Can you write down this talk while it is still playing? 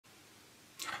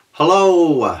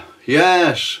Hello,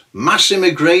 yes, mass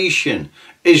immigration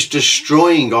is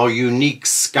destroying our unique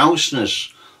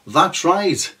Scouseness. That's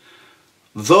right.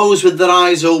 Those with their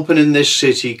eyes open in this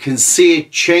city can see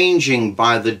it changing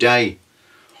by the day.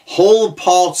 Whole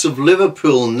parts of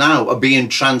Liverpool now are being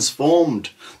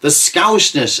transformed. The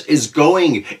Scouseness is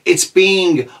going, it's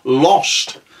being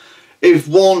lost. If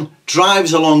one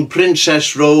drives along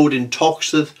Princess Road in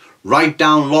Toxteth, right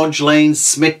down Lodge Lane,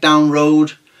 Smithdown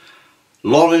Road,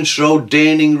 Lawrence Road,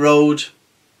 Daning Road,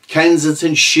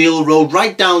 Kensington, Shield Road,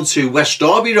 right down to West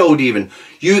Derby Road even,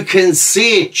 you can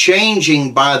see it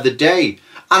changing by the day.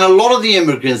 And a lot of the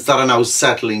immigrants that are now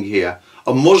settling here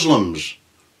are Muslims,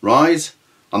 right?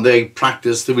 And they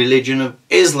practice the religion of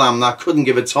Islam that couldn't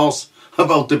give a toss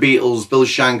about the Beatles, Bill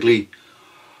Shankly,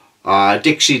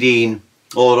 Dixie Dean,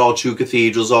 or our two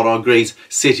cathedrals, or our great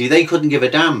city. They couldn't give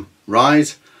a damn,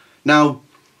 right? Now,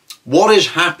 what is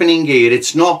happening here,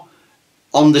 it's not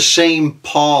on the same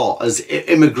par as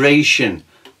immigration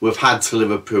we've had to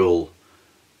Liverpool,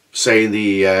 say in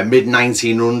the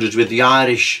mid-1900s with the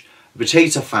Irish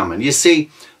potato famine. You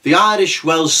see, the Irish,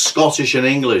 Welsh, Scottish and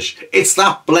English, it's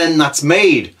that blend that's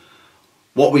made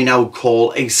what we now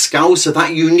call a Scouser.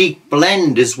 That unique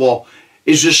blend is what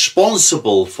is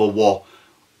responsible for what,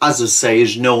 as I say,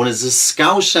 is known as a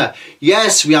Scouser.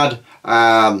 Yes, we had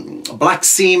black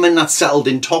seamen that settled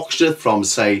in Toxteth from,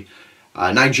 say,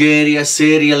 Nigeria,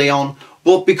 Sierra Leone,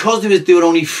 but because there were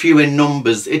only few in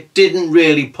numbers, it didn't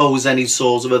really pose any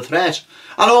sort of a threat.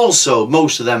 And also,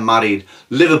 most of them married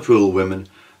Liverpool women.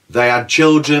 They had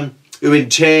children who in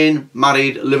turn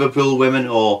married Liverpool women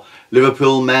or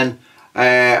Liverpool men,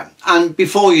 and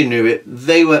before you knew it,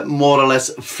 they were more or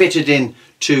less fitted in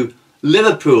to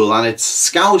Liverpool and its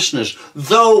Scouseness.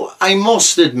 Though I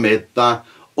must admit that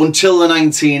until the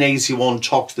 1981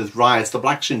 Toxteth riots, the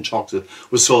blacks in Toxteth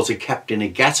were sort of kept in a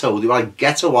ghetto. They were like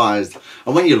ghettoised.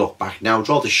 And when you look back now, it's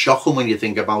rather shocking when you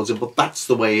think about it, but that's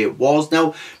the way it was.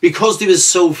 Now, because there was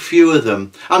so few of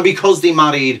them, and because they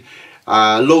married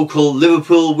local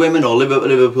Liverpool women or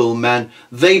Liverpool men,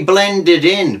 they blended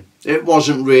in. It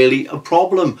wasn't really a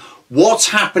problem. What's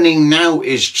happening now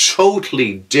is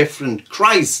totally different.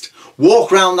 Christ,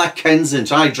 walk around that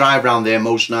Kensington. I drive around there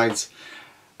most nights.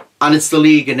 And it's the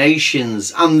League of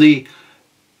Nations and the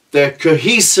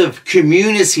cohesive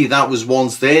community that was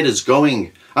once there is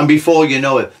going. And before you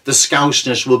know it, the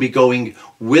Scouseness will be going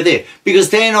with it. Because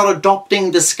they're not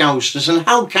adopting the Scouseness. And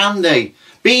how can they?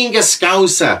 Being a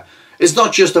Scouser is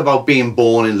not just about being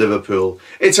born in Liverpool.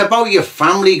 It's about your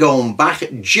family going back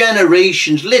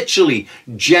generations, literally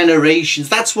generations.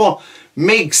 That's what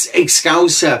makes a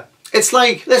Scouser. It's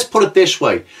like, let's put it this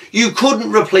way, you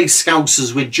couldn't replace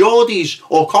Scousers with Geordies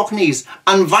or Cockneys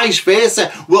and vice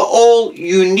versa. We're all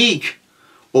unique.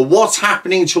 But what's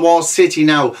happening to our city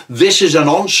now? This is an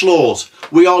onslaught.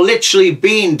 We are literally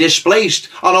being displaced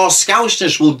and our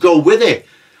Scouseness will go with it.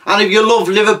 And if you love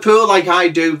Liverpool like I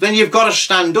do, then you've got to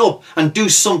stand up and do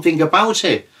something about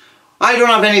it. I don't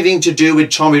have anything to do with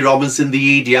Tommy Robinson,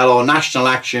 the EDL or National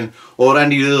Action or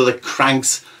any other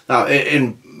cranks that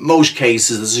in most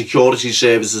cases the security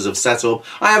services have set up.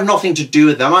 I have nothing to do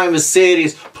with them. I am a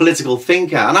serious political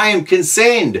thinker and I am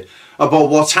concerned about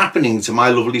what's happening to my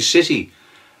lovely city.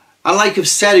 And like I've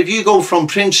said, if you go from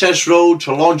Princess Road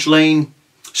to Lodge Lane,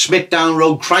 Smithdown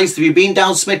Road, Christ, have you been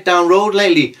down Smithdown Road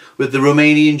lately with the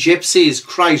Romanian gypsies?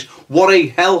 Christ, what a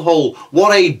hellhole,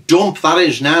 what a dump that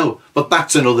is now. But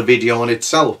that's another video in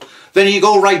itself. Then you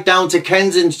go right down to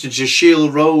Kensington to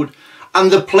Shield Road, and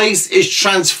the place is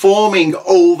transforming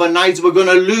overnight. We're going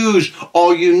to lose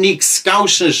our unique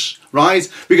Scouseness, right?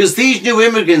 Because these new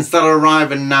immigrants that are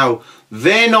arriving now,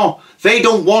 they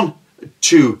don't want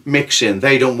to mix in.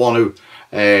 They don't want to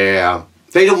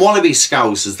be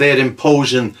Scousers. They're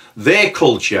imposing their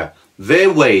culture, their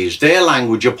ways, their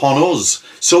language upon us.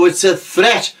 So it's a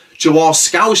threat to our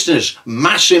Scouseness,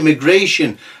 mass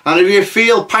immigration. And if you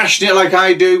feel passionate like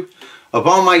I do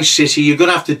about my city, you're going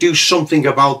to have to do something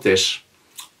about this.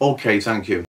 Okay, thank you.